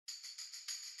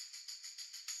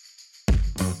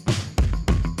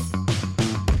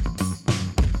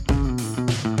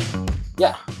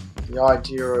Yeah, the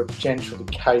idea of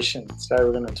gentrification. Today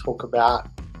we're going to talk about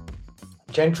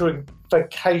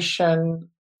gentrification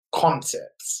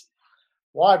concepts.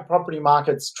 Why property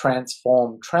markets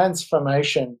transform.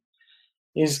 Transformation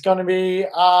is going to be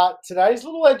today's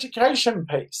little education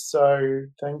piece. So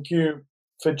thank you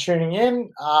for tuning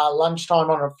in. Lunchtime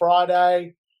on a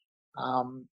Friday,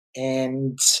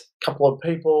 and a couple of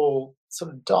people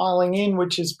sort of dialing in,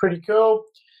 which is pretty cool.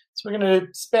 So we're going to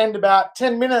spend about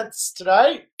 10 minutes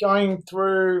today going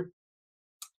through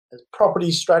a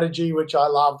property strategy, which I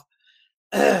love.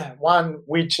 One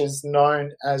which is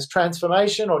known as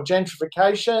transformation or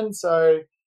gentrification. So,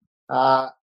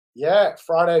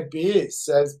 Friday beers,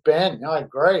 says Ben. I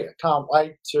agree. I can't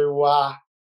wait to,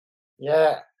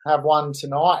 have one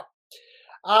tonight.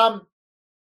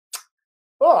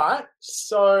 All right,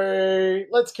 so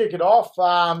let's kick it off.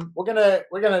 We're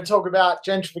gonna talk about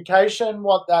gentrification,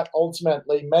 what that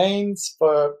ultimately means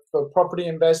for property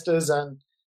investors, and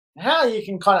how you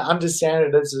can kind of understand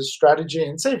it as a strategy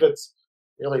and see if it's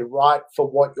really right for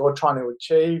what you're trying to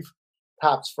achieve,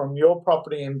 perhaps from your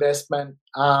property investment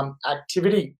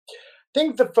activity. I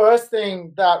think the first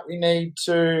thing that we need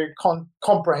to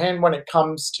comprehend when it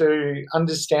comes to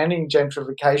understanding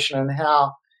gentrification and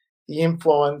how the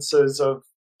influences of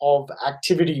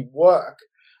activity work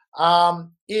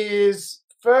is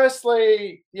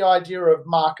firstly the idea of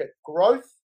market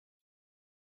growth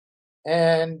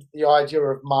and the idea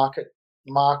of market.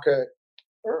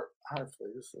 Hopefully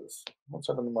this is what's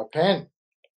happened to my pen.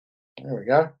 There we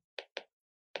go.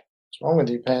 What's wrong with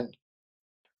you, pen?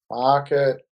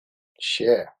 Market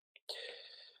share.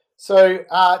 So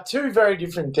two very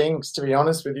different things, to be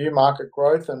honest with you, market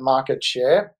growth and market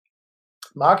share.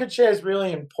 Market share is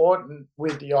really important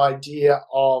with the idea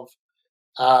of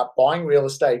buying real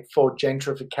estate for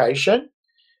gentrification,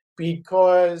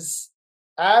 because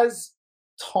as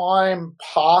time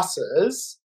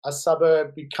passes, a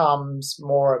suburb becomes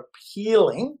more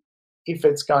appealing if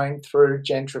it's going through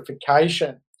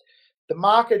gentrification. The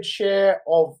market share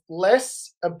of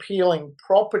less appealing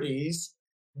properties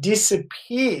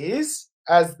disappears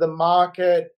as the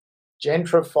market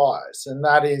gentrifies, and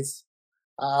that is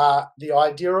the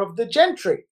idea of the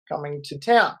gentry coming to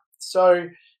town. So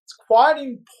it's quite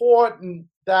important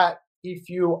that if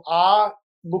you are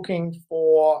looking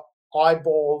for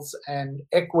eyeballs and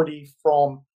equity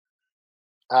from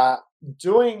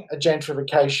doing a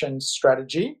gentrification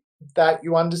strategy, that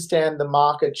you understand the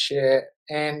market share,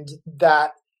 and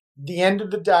that at the end of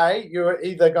the day, you're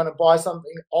either going to buy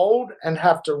something old and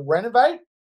have to renovate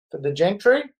for the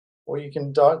gentry, or you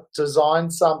can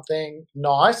design something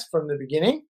nice from the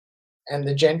beginning, and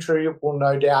the gentry will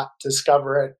no doubt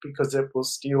discover it because it will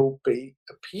still be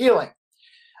appealing.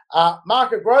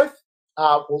 Market growth,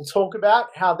 we'll talk about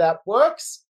how that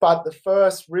works, but the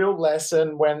first real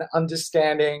lesson when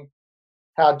understanding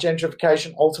how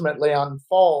gentrification ultimately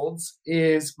unfolds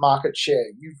is market share.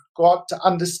 You've got to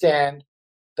understand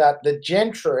that the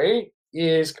gentry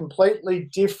is completely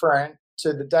different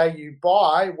to the day you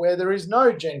buy where there is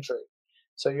no gentry.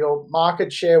 So your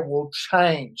market share will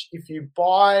change. If you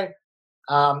buy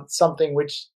something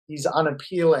which is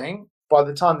unappealing, by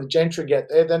the time the gentry get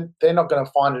there, then they're not going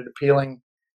to find it appealing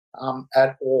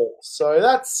at all. So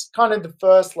that's kind of the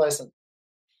first lesson.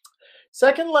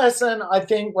 Second lesson, I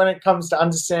think, when it comes to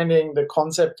understanding the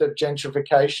concept of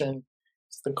gentrification,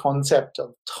 is the concept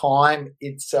of time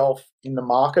itself in the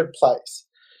marketplace.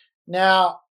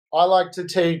 Now, I like to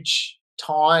teach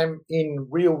time in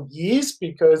real years,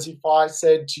 because if I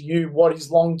said to you, what is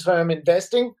long-term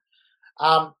investing?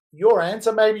 Your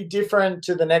answer may be different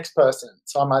to the next person.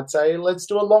 So I might say, let's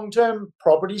do a long-term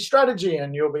property strategy.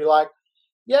 And you'll be like,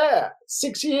 yeah,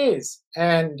 6 years.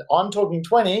 And I'm talking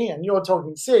 20 and you're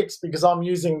talking 6, because I'm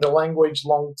using the language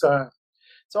long-term.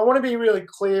 So I want to be really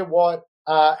clear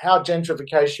how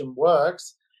gentrification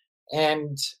works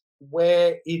and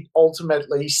where it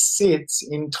ultimately sits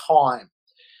in time.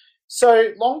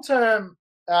 So long-term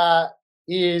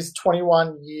is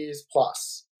 21 years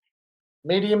plus.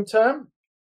 Medium term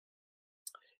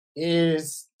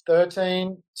is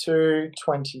 13 to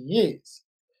 20 years.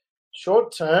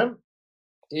 Short term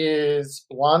is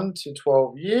 1 to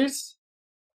 12 years,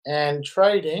 and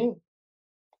trading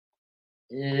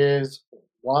is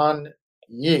 1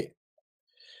 year.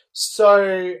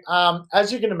 So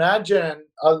as you can imagine,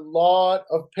 a lot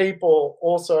of people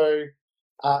also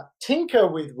tinker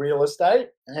with real estate,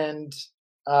 and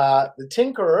the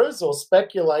tinkerers or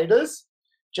speculators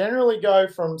generally go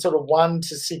from sort of 1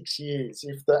 to 6 years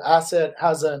if the asset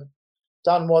hasn't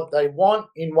done what they want,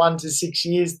 in 1 to 6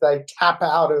 years, they tap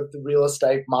out of the real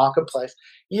estate marketplace.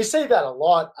 You see that a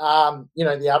lot.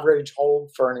 The average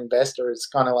hold for an investor is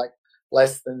kind of like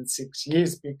less than 6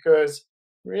 years, because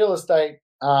real estate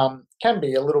can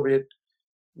be a little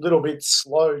bit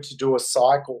slow to do a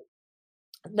cycle.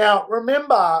 Now,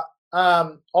 remember,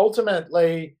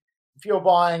 ultimately, if you're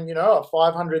buying, a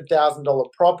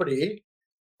 $500,000 property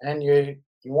and you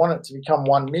want it to become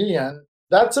 1 million,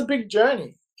 that's a big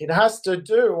journey. It has to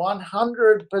do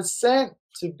 100%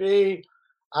 to be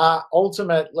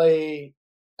ultimately,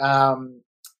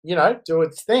 do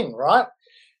its thing, right?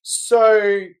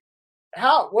 So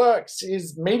how it works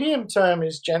is medium term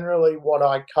is generally what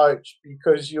I coach,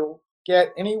 because you'll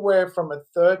get anywhere from a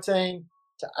 13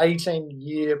 to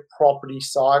 18-year property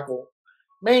cycle,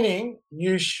 meaning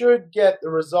you should get the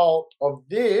result of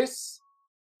this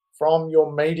from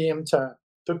your medium term.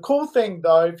 The cool thing,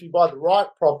 though, if you buy the right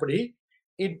property,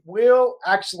 it will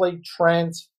actually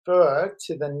transfer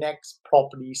to the next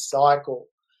property cycle.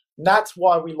 And that's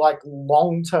why we like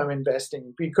long-term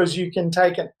investing, because you can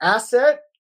take an asset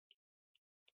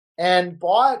and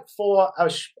buy it for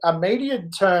a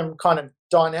medium-term kind of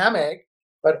dynamic,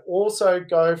 but also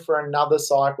go for another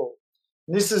cycle.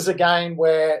 And this is again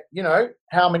where,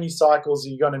 how many cycles are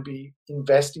you going to be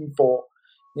investing for?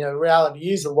 The reality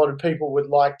is a lot of people would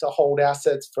like to hold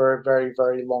assets for a very,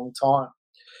 very long time.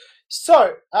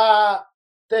 So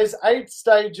there's 8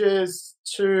 stages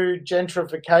to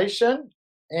gentrification,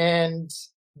 and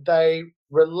they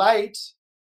relate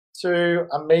to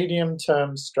a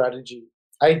medium-term strategy.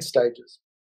 8 stages.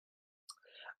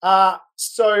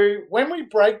 So when we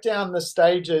break down the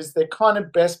stages, they're kind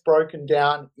of best broken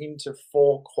down into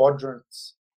 4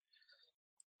 quadrants.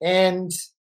 And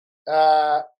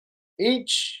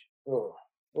each 4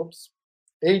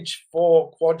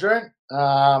 quadrant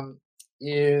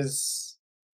is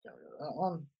that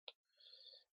one.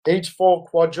 Each 4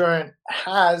 quadrant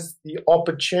has the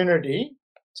opportunity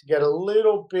to get a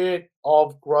little bit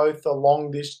of growth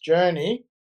along this journey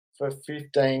for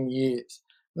 15 years.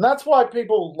 And that's why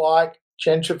people like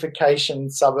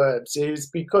gentrification suburbs, is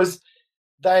because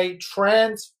they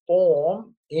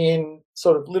transform in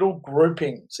sort of little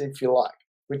groupings, if you like,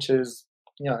 which is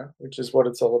what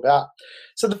it's all about.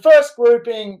 So the first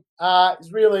grouping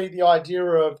is really the idea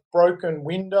of broken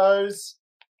windows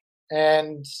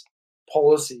and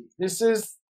policy. This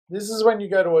is when you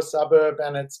go to a suburb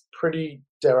and it's pretty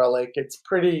derelict. It's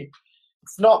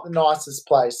not the nicest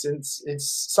place.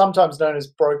 It's sometimes known as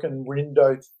broken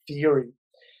window theory.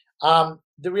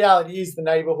 The reality is the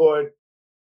neighborhood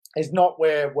is not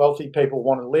where wealthy people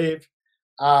want to live,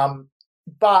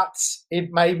 but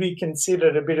it may be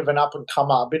considered a bit of an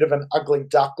up-and-comer, a bit of an ugly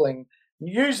duckling.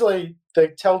 Usually the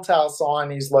telltale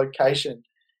sign is location.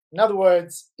 In other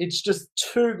words, it's just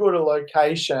too good a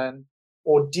location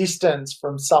or distance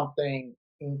from something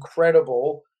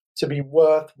incredible to be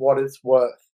worth what it's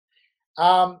worth.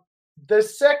 The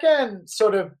second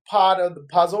sort of part of the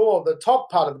puzzle, or the top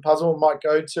part of the puzzle we might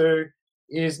go to,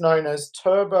 is known as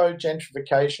turbo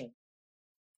gentrification.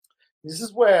 This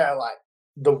is where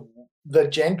the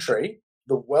gentry,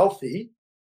 the wealthy,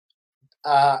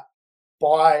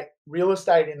 buy real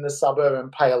estate in the suburb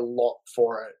and pay a lot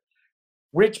for it.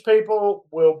 Rich people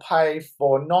will pay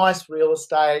for nice real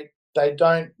estate. They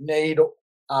don't need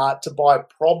to buy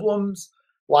problems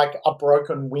like a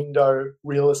broken window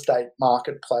real estate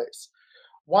marketplace.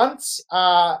 Once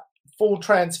full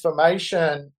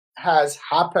transformation has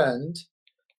happened,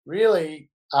 really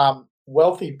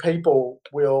wealthy people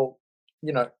will,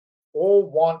 all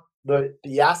want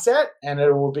the asset, and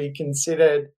it will be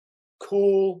considered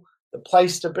cool, the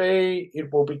place to be.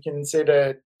 It will be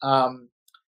considered, a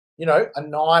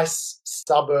nice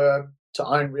suburb to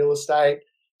own real estate.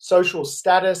 Social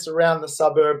status around the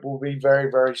suburb will be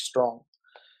very, very strong.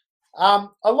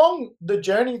 Along the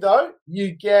journey, though,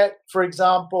 you get, for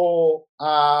example,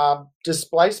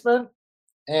 displacement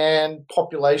and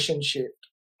population shift.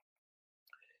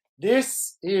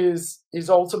 This is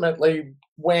ultimately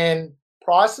when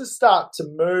prices start to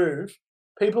move.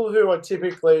 People who are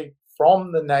typically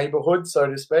from the neighborhood, so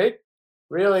to speak,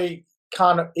 really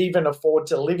can't even afford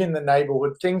to live in the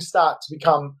neighborhood. Things start to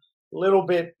become a little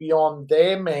bit beyond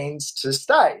their means to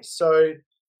stay. So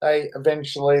they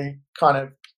eventually kind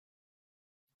of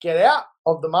get out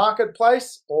of the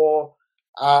marketplace, or,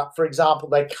 for example,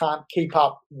 they can't keep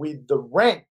up with the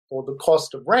rent or the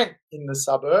cost of rent in the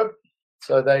suburb,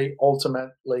 so they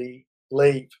ultimately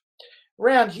leave.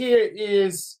 Around here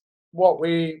is what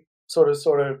we sort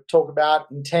of talk about: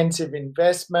 intensive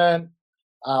investment,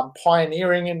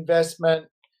 pioneering investment.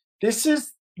 This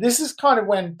is kind of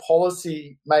when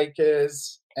policy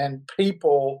makers and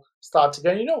people start to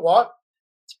go, you know what,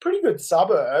 it's a pretty good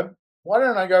suburb. Why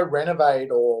don't I go renovate,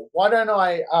 or why don't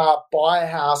I buy a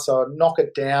house or knock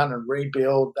it down and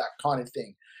rebuild, that kind of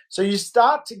thing. So you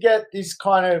start to get this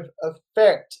kind of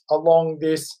effect along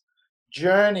this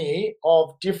journey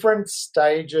of different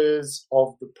stages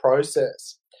of the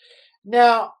process.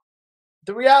 Now,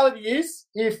 the reality is,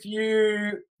 if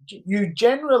you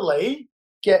generally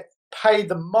pay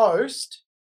the most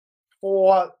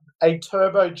for a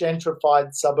turbo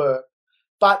gentrified suburb,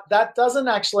 but that doesn't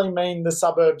actually mean the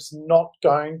suburb's not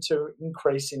going to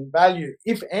increase in value.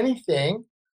 If anything,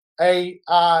 a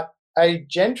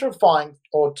gentrifying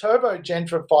or turbo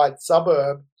gentrified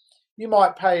suburb, you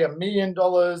might pay $1 million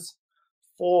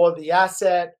for the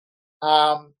asset,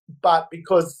 but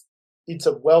because it's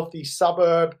a wealthy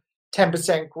suburb,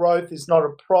 10% growth is not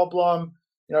a problem.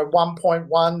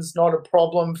 1.1 is not a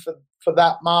problem for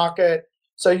that market.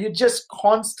 So you're just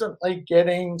constantly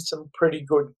getting some pretty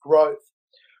good growth.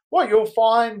 What you'll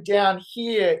find down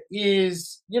here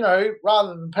is, rather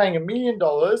than paying $1 million,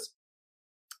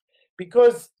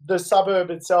 because the suburb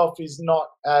itself is not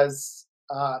as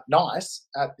nice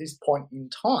at this point in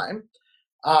time,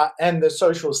 and the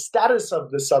social status of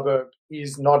the suburb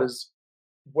is not as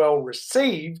well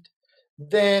received,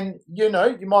 then, you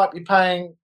might be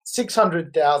paying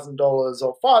 $600,000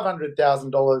 or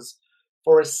 $500,000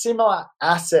 for a similar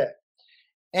asset.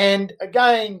 And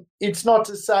again, it's not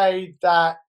to say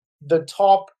that the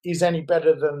top is any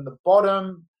better than the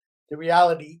bottom. The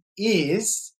reality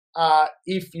is,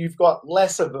 if you've got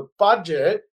less of a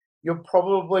budget, you're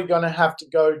probably going to have to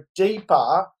go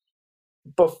deeper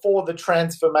before the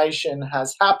transformation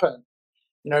has happened.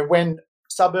 When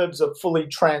suburbs are fully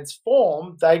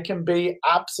transformed, they can be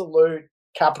absolute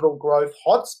capital growth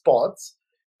hotspots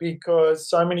because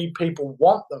so many people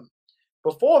want them.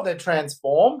 Before they're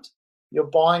transformed, you're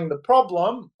buying the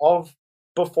problem of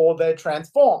before they're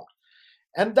transformed.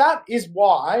 And that is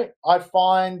why I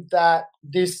find that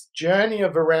this journey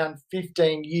of around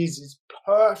 15 years is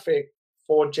perfect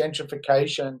for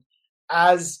gentrification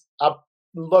as a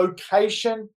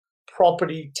location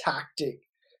property tactic.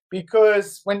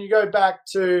 Because when you go back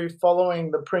to following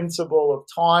the principle of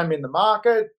time in the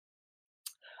market,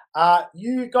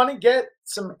 you're going to get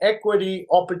some equity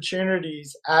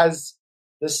opportunities as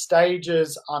the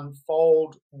stages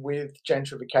unfold with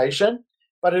gentrification,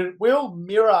 but it will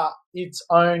mirror its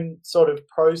own sort of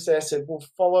process. It will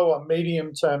follow a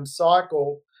medium-term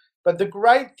cycle. But the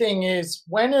great thing is,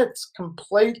 when it's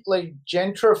completely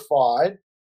gentrified,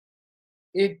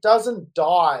 it doesn't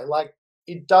die. Like,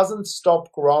 it doesn't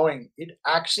stop growing. It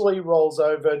actually rolls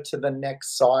over to the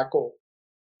next cycle.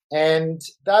 And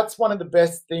that's one of the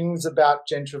best things about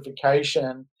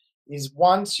gentrification, is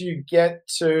once you get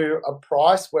to a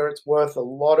price where it's worth a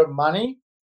lot of money,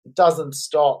 it doesn't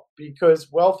stop,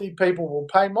 because wealthy people will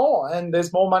pay more, and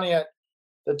there's more money at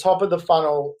the top of the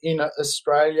funnel in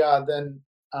Australia than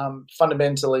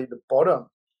fundamentally the bottom.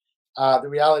 The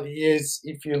reality is,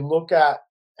 if you look at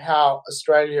how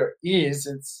Australia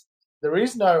is, there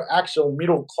is no actual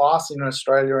middle class in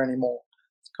Australia anymore.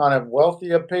 It's kind of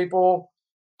wealthier people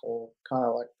or kind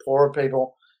of like poorer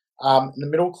people. The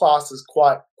middle class is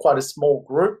quite a small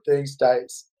group these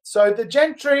days. So the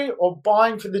gentry, or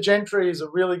buying for the gentry, is a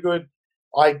really good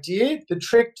idea. The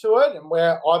trick to it, and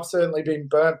where I've certainly been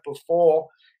burnt before,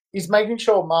 is making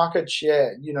sure market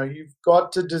share. You've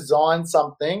got to design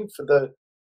something for the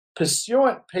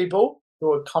pursuant people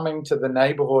who are coming to the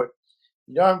neighborhood.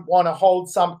 You don't want to hold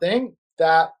something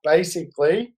that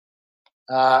basically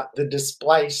the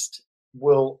displaced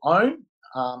will own.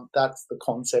 That's the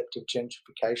concept of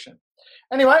gentrification.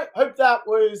 Anyway, hope that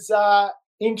was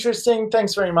interesting.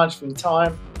 Thanks very much for your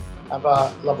time. Have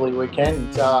a lovely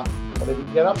weekend, whatever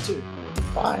you get up to.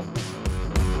 Bye.